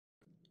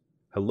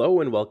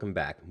Hello and welcome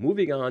back.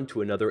 Moving on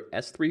to another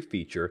S3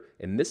 feature.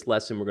 In this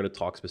lesson, we're going to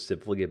talk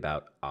specifically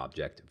about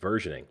object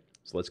versioning.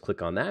 So let's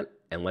click on that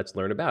and let's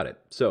learn about it.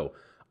 So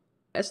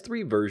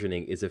S3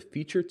 versioning is a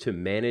feature to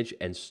manage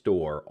and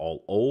store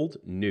all old,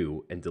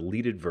 new, and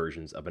deleted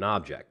versions of an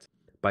object.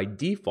 By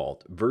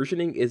default,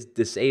 versioning is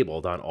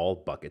disabled on all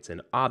buckets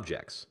and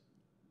objects.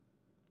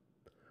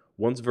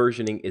 Once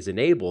versioning is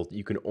enabled,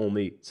 you can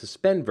only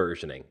suspend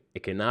versioning.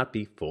 It cannot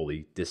be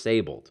fully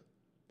disabled.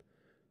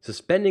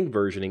 Suspending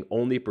versioning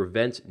only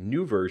prevents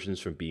new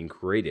versions from being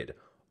created.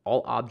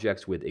 All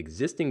objects with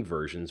existing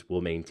versions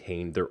will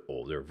maintain their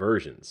older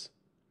versions.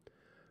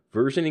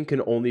 Versioning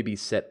can only be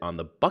set on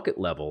the bucket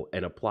level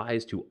and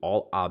applies to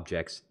all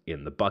objects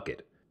in the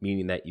bucket,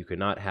 meaning that you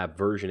cannot have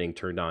versioning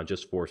turned on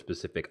just for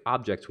specific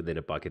objects within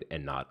a bucket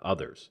and not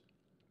others.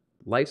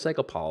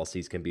 Lifecycle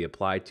policies can be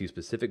applied to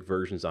specific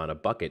versions on a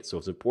bucket, so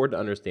it's important to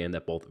understand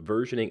that both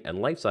versioning and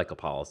lifecycle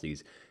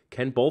policies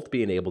can both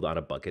be enabled on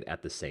a bucket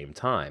at the same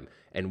time.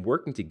 And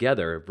working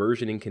together,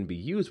 versioning can be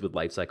used with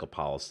lifecycle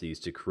policies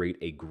to create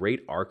a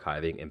great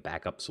archiving and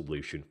backup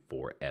solution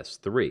for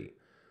S3.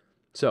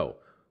 So,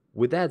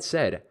 with that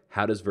said,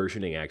 how does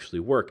versioning actually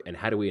work, and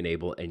how do we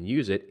enable and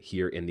use it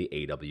here in the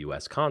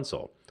AWS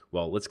console?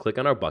 Well, let's click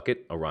on our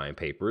bucket, Orion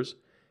Papers,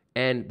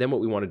 and then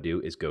what we want to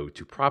do is go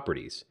to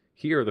Properties.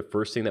 Here, the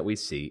first thing that we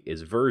see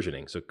is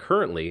versioning. So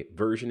currently,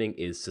 versioning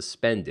is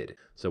suspended.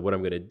 So what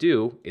I'm going to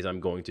do is I'm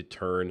going to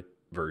turn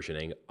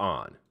versioning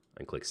on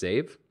and click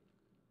Save.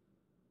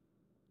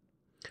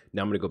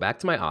 Now I'm going to go back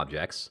to my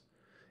objects.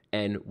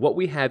 And what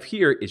we have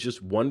here is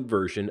just one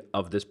version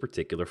of this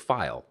particular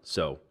file.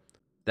 So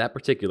that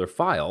particular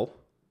file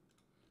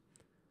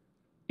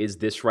is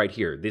this right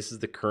here. This is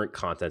the current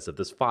contents of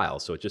this file.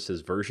 So it just says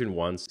version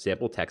 1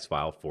 sample text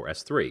file for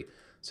S3.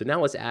 So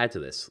now let's add to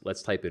this.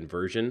 Let's type in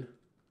version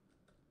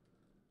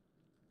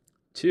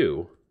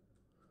 2,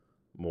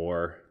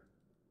 more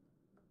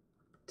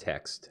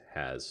text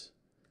has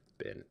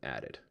been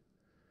added.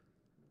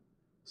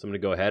 So I'm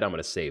going to go ahead, I'm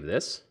going to save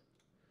this,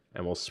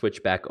 and we'll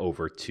switch back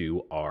over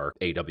to our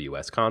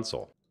AWS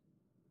console.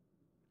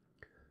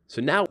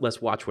 So now let's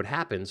watch what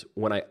happens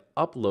when I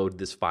upload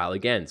this file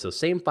again. So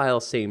same file,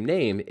 same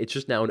name, it's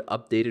just now an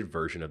updated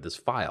version of this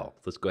file.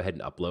 Let's go ahead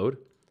and upload,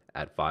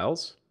 add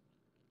files,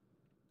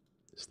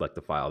 select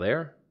the file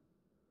there.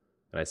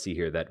 And I see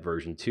here that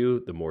version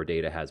 2, the more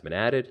data has been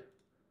added.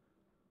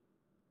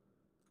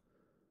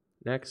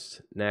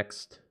 Next,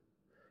 next.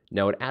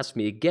 Now it asks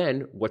me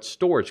again what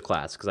storage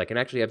class, because I can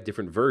actually have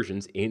different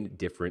versions in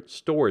different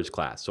storage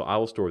class. So I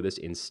will store this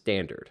in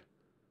standard.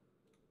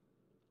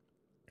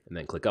 And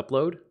then click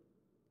upload.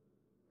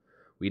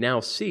 We now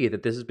see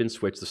that this has been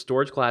switched. The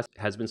storage class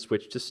has been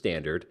switched to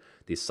standard.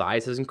 The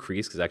size has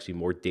increased because there's actually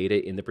more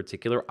data in the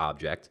particular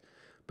object.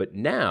 But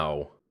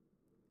now,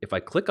 if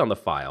I click on the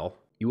file,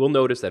 you will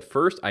notice that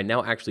first, I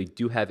now actually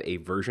do have a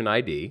version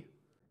ID.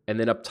 And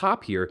then up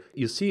top here,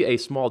 you'll see a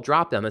small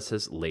drop down that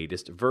says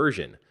latest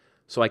version.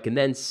 So I can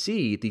then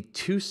see the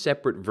two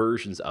separate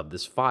versions of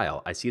this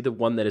file. I see the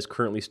one that is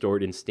currently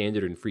stored in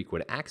standard and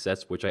frequent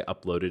access, which I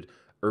uploaded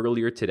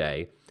earlier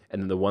today,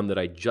 and then the one that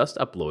I just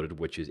uploaded,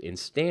 which is in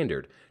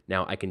standard.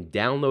 Now I can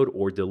download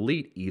or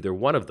delete either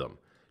one of them.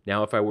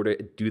 Now if I were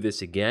to do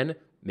this again,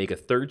 make a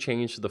third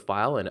change to the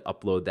file and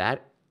upload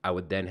that, I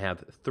would then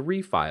have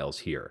 3 files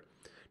here.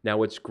 Now,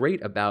 what's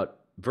great about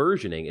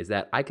versioning is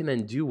that I can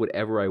then do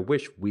whatever I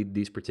wish with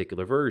these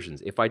particular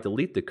versions. If I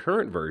delete the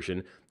current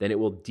version, then it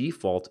will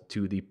default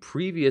to the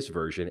previous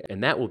version,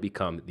 and that will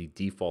become the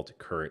default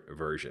current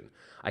version.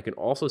 I can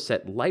also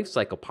set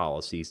lifecycle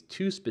policies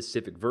to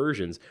specific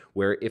versions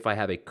where if I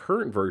have a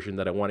current version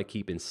that I want to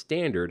keep in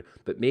standard,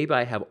 but maybe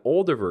I have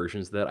older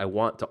versions that I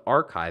want to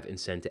archive and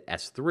send to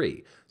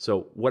S3.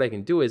 So what I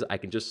can do is I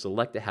can just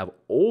select to have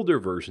older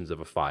versions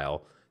of a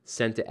file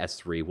sent to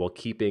S3 while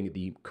keeping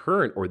the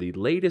current or the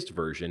latest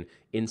version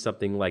in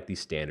something like the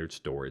standard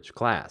storage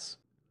class.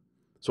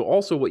 So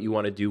also what you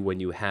want to do when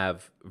you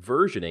have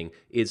versioning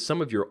is some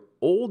of your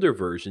older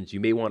versions you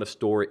may want to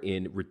store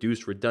in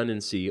reduced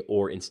redundancy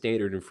or in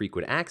standard and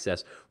frequent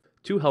access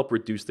to help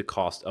reduce the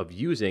cost of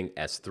using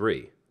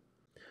S3.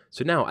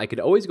 So now I could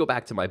always go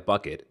back to my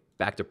bucket,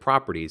 back to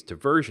properties, to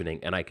versioning,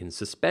 and I can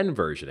suspend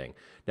versioning.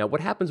 Now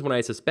what happens when I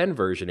suspend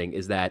versioning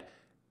is that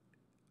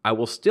I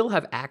will still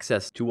have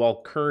access to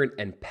all current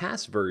and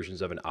past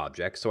versions of an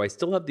object, so I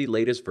still have the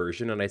latest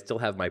version and I still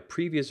have my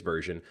previous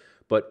version,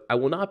 but I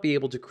will not be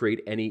able to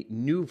create any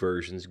new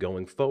versions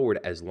going forward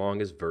as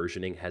long as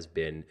versioning has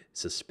been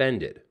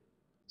suspended.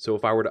 So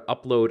if I were to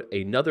upload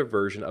another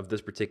version of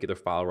this particular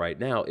file right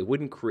now, it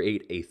wouldn't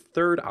create a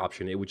third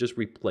option, it would just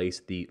replace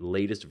the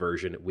latest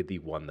version with the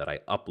one that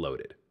I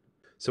uploaded.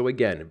 So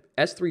again,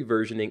 S3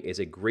 versioning is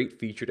a great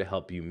feature to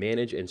help you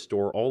manage and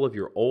store all of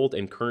your old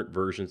and current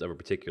versions of a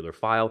particular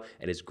file,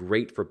 and is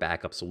great for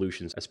backup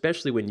solutions,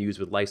 especially when used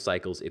with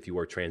lifecycles if you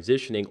are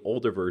transitioning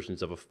older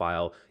versions of a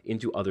file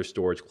into other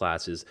storage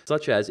classes,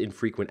 such as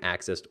infrequent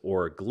access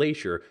or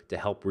Glacier, to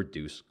help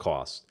reduce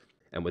costs.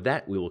 And with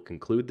that, we will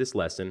conclude this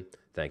lesson.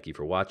 Thank you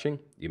for watching.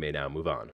 You may now move on.